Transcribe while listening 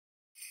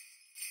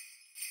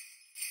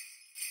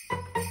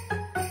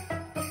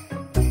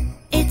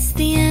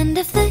the end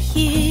of the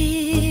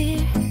year.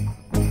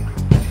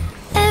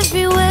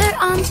 Everywhere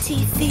on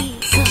TV,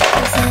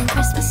 couples and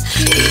Christmas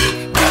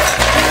trees,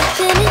 gift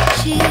and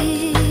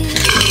cheer.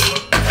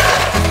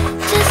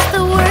 Just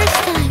the worst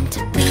time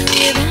to be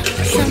without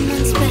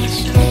someone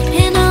special.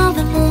 In all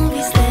the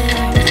movies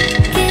there,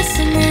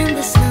 kissing in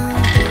the snow.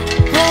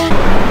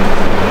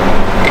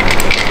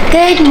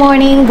 Good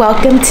morning,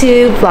 welcome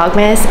to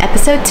Vlogmas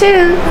episode 2.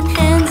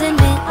 Hands in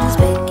mittens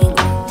baking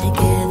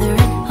together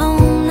at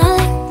home. I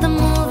like the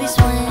movies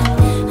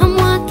when I'm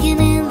walking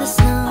in the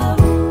snow.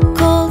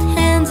 Cold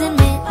hands in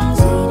mittens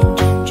eating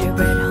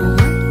gingerbread home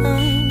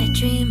alone. I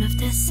dream of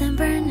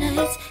December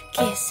nights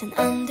kissing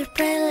under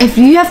prayer lights. If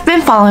you have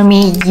been following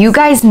me, you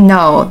guys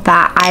know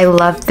that I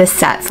love this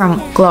set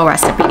from Glow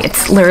Recipe.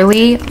 It's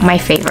literally my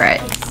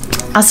favorite.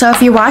 Also,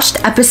 if you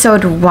watched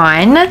episode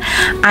 1,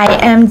 I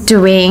am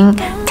doing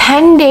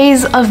 10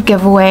 days of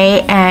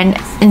giveaway, and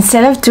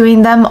instead of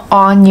doing them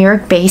all New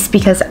York based,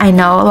 because I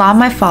know a lot of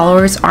my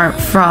followers aren't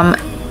from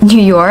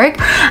New York,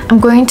 I'm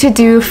going to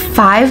do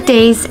 5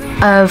 days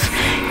of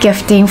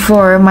gifting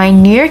for my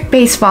New York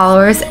based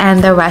followers,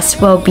 and the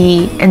rest will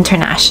be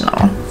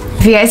international.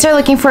 If you guys are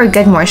looking for a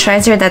good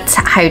moisturizer that's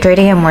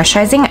hydrating and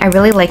moisturizing, I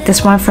really like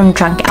this one from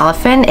Drunk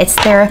Elephant. It's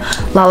their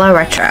Lala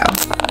Retro.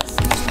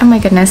 Oh my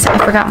goodness, I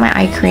forgot my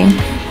eye cream.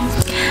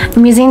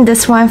 I'm using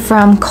this one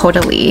from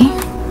Caudalie.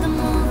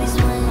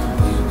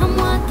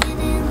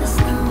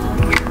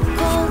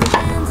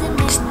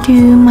 Just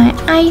do my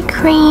eye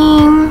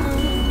cream.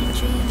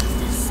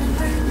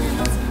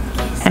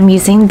 I'm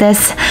using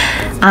this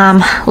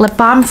lip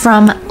balm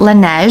from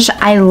Laneige.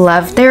 I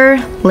love their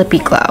lippy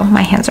glow.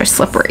 My hands are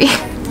slippery.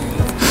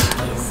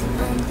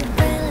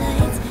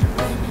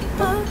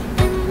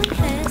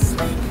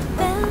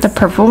 The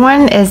purple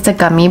one is the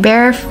gummy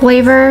bear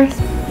flavor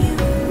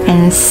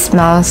and it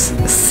smells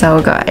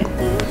so good.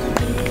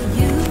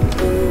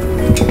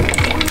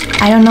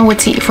 I don't know what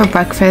to eat for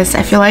breakfast.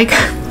 I feel like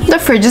the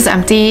fridge is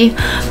empty.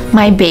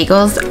 My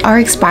bagels are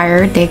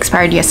expired. They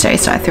expired yesterday,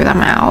 so I threw them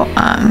out.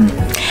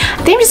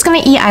 I think I'm just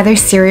gonna eat either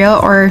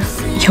cereal or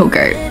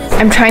yogurt.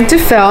 I'm trying to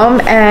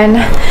film and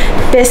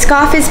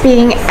Biscoff is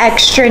being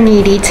extra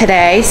needy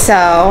today,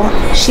 so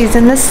she's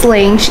in the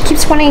sling. She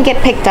keeps wanting to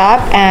get picked up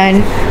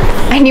and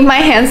I need my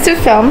hands to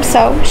film,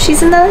 so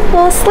she's in the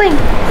little sling.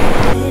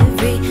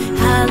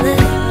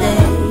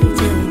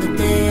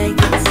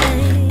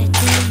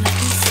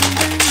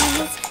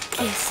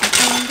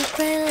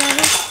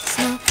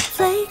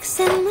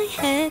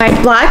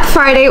 My Black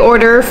Friday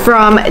order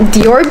from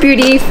Dior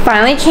Beauty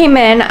finally came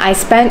in. I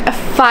spent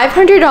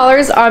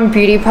 $500 on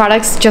beauty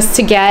products just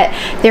to get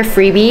their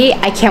freebie.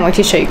 I can't wait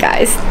to show you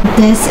guys.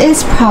 This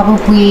is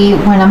probably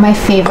one of my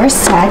favorite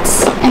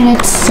sets and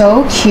it's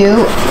so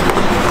cute.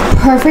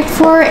 Perfect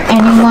for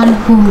anyone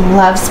who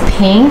loves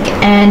pink,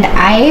 and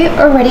I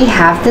already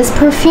have this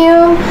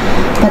perfume,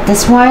 but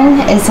this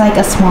one is like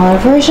a smaller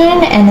version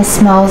and it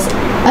smells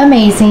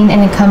amazing,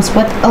 and it comes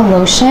with a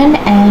lotion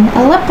and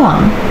a lip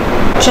balm.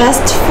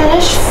 Just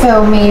finished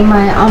filming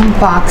my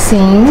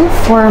unboxing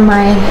for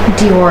my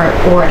Dior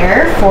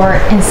order for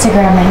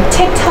Instagram and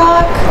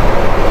TikTok.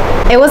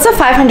 It was a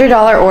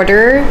 $500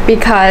 order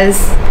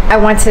because I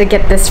wanted to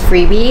get this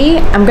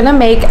freebie. I'm gonna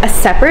make a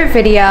separate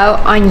video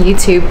on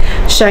YouTube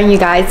showing you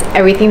guys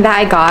everything that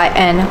I got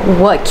and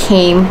what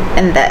came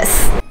in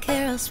this.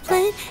 Carols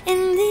playing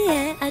in the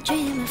air. I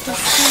dream of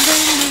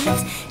December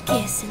nights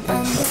kissing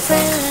under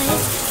prayer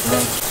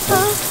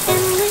lights.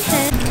 In my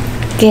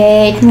head.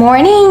 Good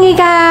morning, you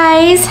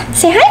guys.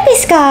 Say hi,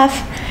 Biscoff.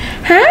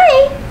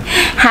 Hi.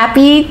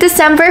 Happy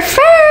December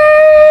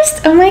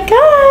 1st. Oh my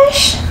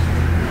gosh.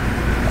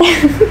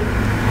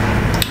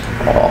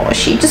 Oh,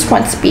 she just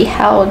wants to be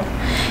held.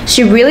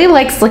 She really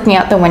likes looking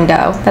out the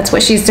window. That's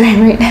what she's doing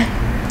right now.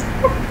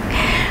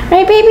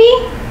 Right, baby?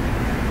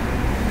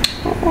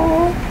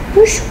 Oh,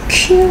 you're so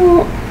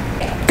cute.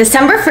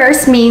 December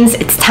 1st means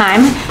it's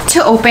time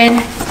to open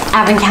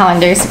advent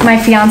calendars.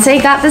 My fiance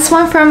got this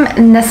one from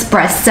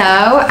Nespresso.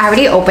 I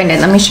already opened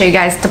it. Let me show you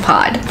guys the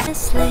pod.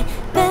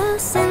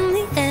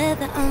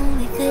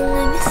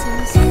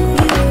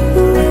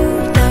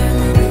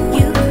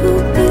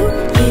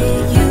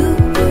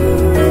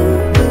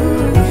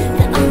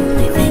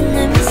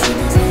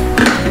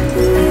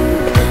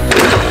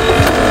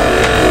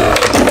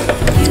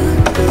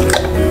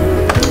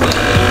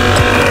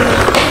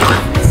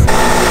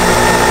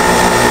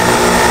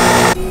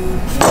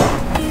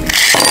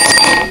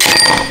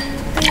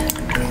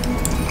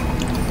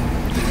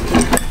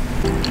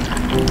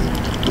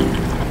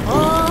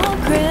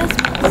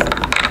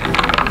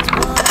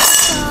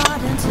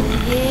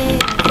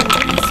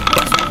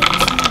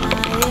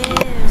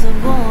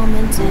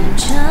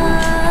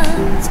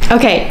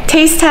 Okay,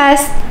 taste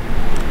test.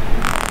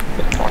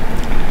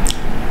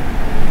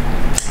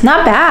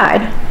 Not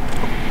bad.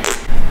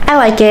 I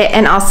like it,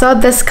 and also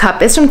this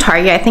cup is from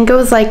Target. I think it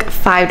was like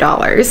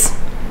 $5.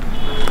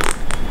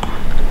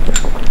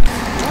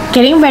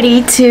 Getting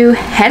ready to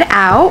head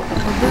out.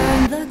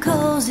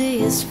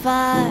 rosiest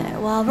fire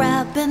while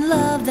wrapping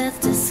love that's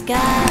disguised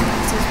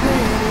as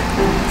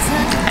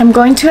pretty. I'm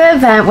going to an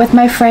event with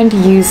my friend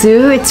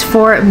Yuzu. It's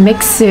for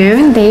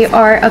Mixsoon. They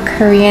are a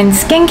Korean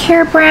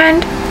skincare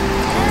brand.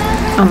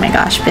 Oh my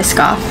gosh,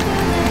 Biscoff.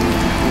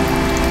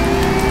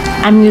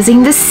 I'm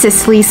using the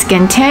Sisley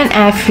skin tint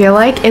and I feel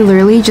like it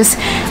literally just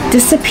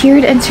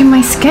disappeared into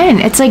my skin.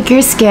 It's like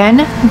your skin,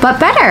 but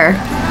better.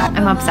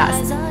 I'm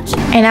obsessed.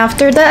 And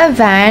after the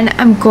event,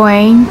 I'm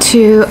going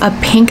to a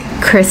pink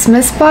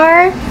Christmas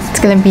bar. It's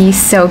gonna be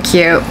so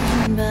cute.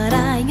 But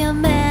I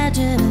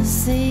imagine a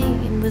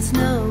scene with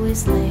snowy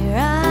sleigh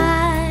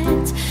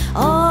rides.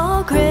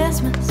 Oh,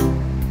 Christmas,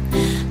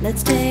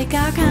 let's take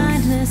our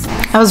kindness.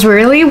 I was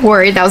really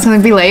worried that I was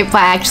gonna be late, but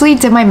I actually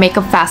did my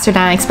makeup faster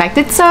than I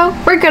expected, so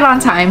we're good on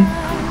time.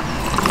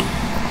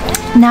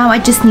 Now I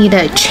just need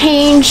a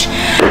change.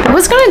 I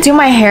was gonna do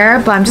my hair,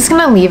 but I'm just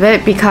gonna leave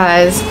it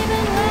because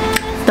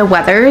the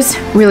weather's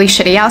really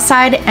shitty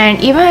outside, and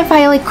even if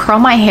I like curl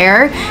my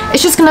hair,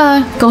 it's just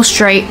gonna go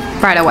straight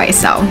right away,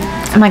 so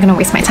I'm not gonna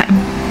waste my time.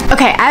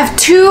 Okay, I have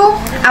two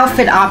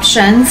outfit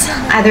options,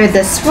 either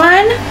this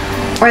one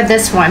or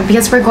this one,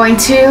 because we're going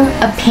to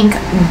a pink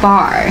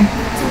bar.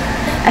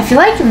 I feel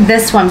like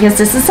this one, because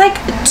this is like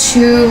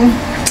too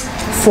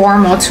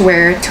formal to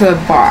wear to a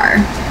bar.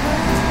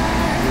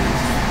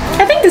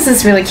 I think this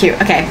is really cute.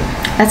 Okay,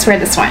 let's wear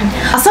this one.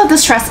 Also,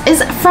 this dress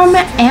is from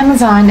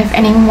Amazon. If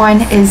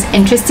anyone is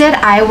interested,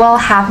 I will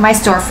have my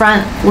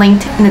storefront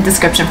linked in the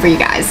description for you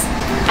guys.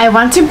 I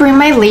want to bring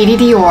my Lady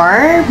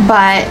Dior,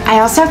 but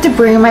I also have to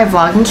bring my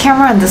vlogging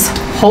camera, and this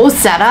whole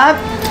setup,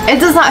 it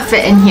does not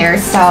fit in here,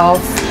 so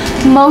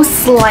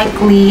most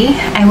likely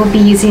I will be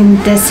using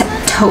this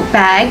tote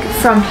bag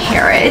from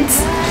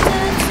Harrods.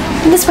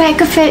 And this way I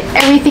could fit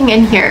everything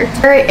in here.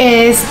 Here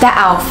is the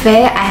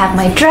outfit. I have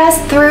my dress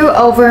through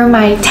over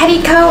my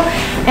teddy coat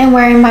and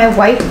wearing my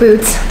white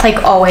boots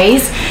like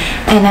always,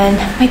 and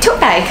then my tote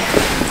bag.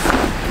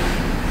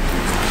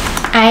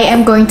 I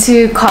am going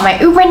to call my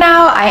Uber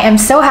now. I am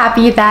so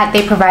happy that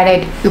they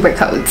provided Uber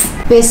codes.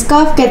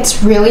 Biscoff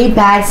gets really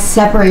bad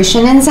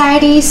separation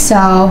anxiety, so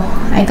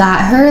I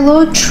got her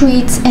little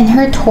treats and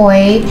her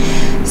toy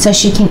so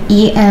she can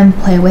eat and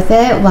play with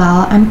it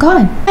while I'm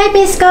gone. Bye,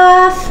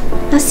 Biscoff.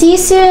 I'll see you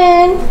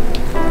soon.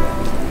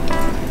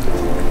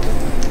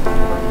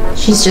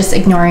 She's just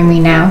ignoring me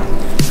now.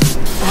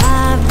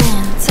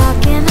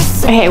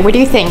 Okay, what do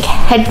you think?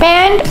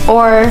 Headband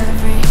or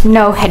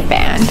no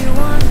headband?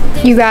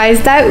 You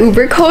guys, that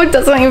Uber code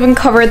doesn't even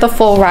cover the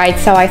full ride,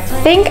 so I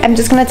think I'm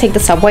just gonna take the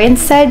subway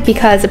instead,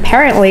 because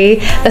apparently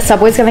the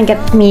subway's gonna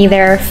get me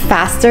there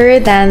faster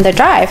than the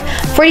drive.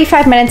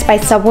 45 minutes by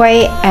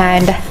subway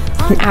and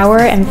an hour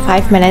and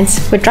 5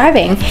 minutes with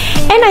driving.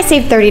 And I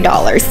saved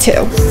 $30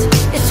 too.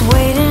 It's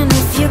waiting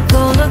if you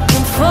go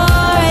looking for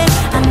it.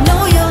 I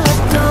know you'll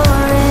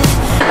adore it.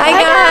 Hi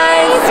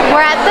guys!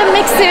 We're at the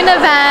Mixsoon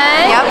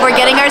event. Yep, we're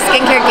getting our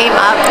skincare game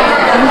up.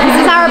 This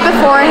is our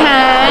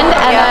beforehand,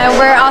 and then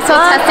we're also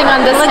testing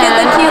on this Look hand.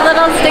 at the cute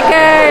little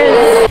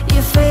stickers.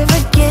 Your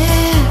favorite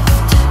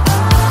gift.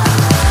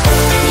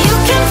 You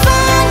can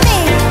find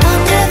me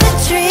under the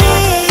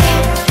tree.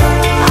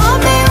 I'll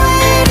be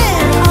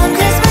waiting on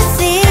Christmas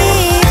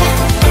Eve.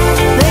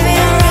 Baby,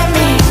 unwrap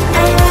me,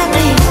 unwrap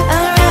me,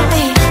 unwrap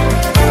me.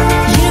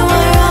 You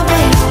unwrap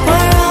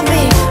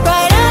me,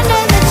 right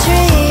under the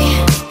tree.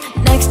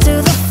 Next to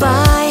the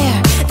fire,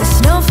 the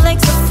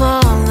snowflakes are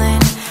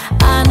falling.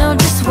 I know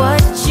just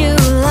what you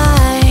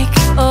like.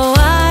 Oh,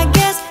 I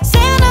guess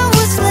Santa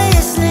was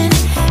listening.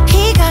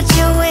 He got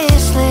your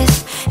wish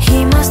list.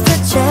 He must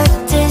have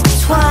checked it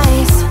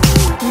twice.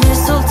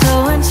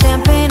 Mistletoe and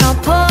champagne, I'll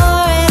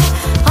pour it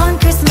on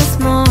Christmas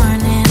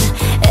morning.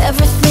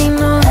 Everything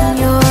on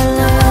your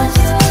list.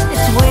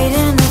 It's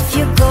waiting if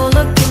you go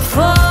looking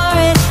for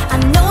it. I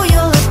know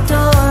you'll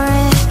adore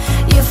it.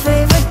 Your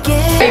favorite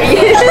gift.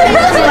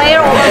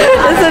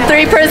 This is a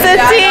 3-person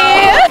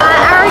team.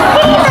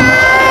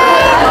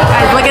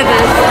 Guys, look at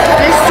this.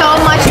 There's so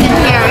much in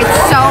here. It's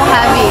so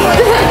heavy.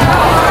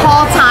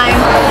 Whole time.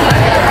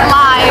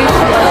 Live.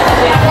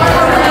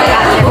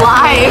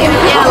 Live.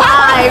 Yeah,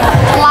 live.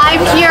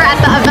 Live here at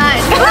the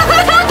event.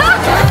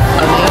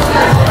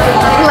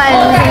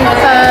 Cleansing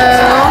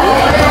foam.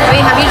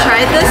 Wait, have you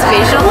tried this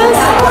facial mist?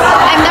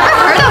 I've never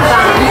heard of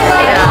them.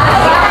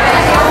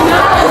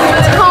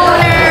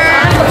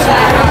 Toner.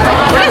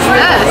 What is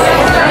this?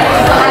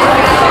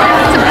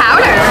 It's a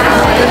powder.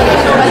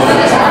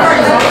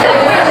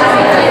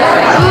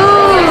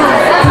 Ooh,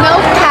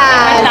 milk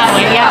pads.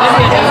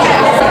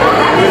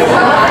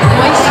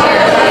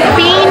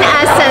 Bean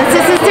essence.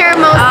 This is their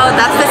most. Oh,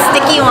 that's the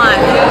sticky one.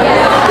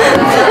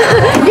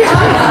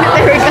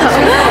 There we go.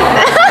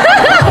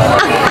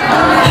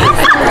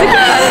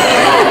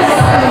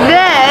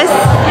 This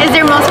is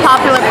their most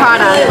popular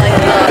product.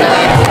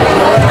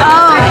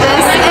 Oh,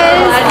 this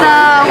is the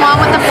one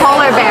with the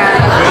polar bear.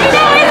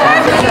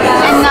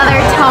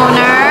 Another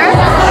toner.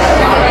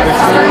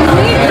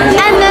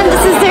 And then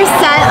this is their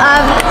set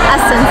of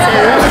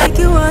essences. Like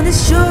you wanna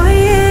show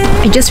it.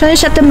 I just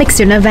finished at the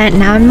mixsoon event.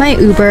 Now in my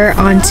Uber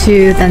on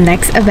to the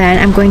next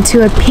event. I'm going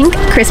to a pink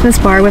Christmas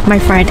bar with my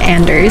friend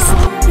Anders.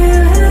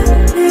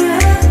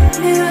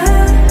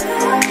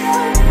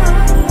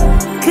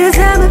 Cause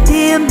I'm a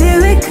damn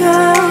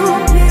miracle.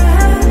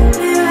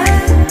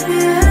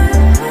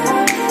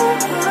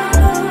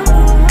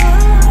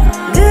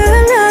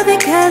 Good loving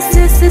cause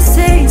it's the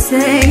same.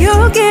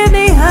 You give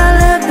me all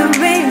of the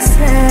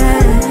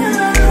reasons.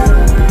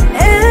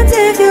 And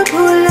if you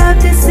pull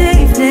up this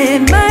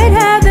evening, might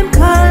have them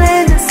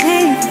calling us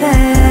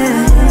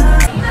heathen.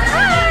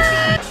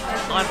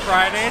 On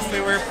Fridays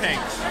we wear pink.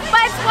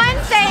 But it's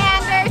Wednesday,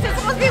 Anders. It's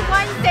supposed to be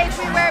Wednesdays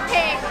we wear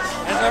pink.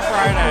 It's a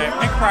Friday,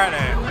 Pink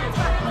Friday.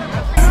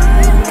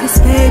 Cause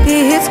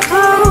baby it's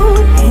cold,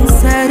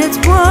 inside it's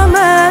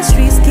warmer,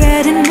 streets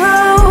getting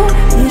old.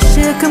 You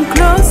should come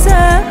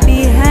closer,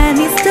 behind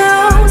these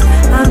doors.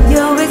 I'm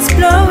your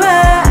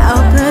explorer,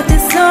 I'll put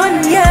this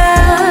on ya.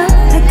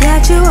 I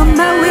got you on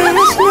my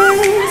wish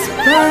list,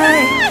 boy.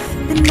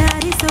 The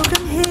night is so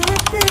come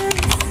hit this.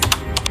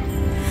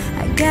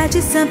 I got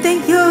you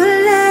something you'll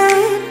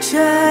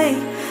enjoy.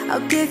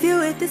 I'll give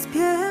you it this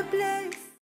pure bliss.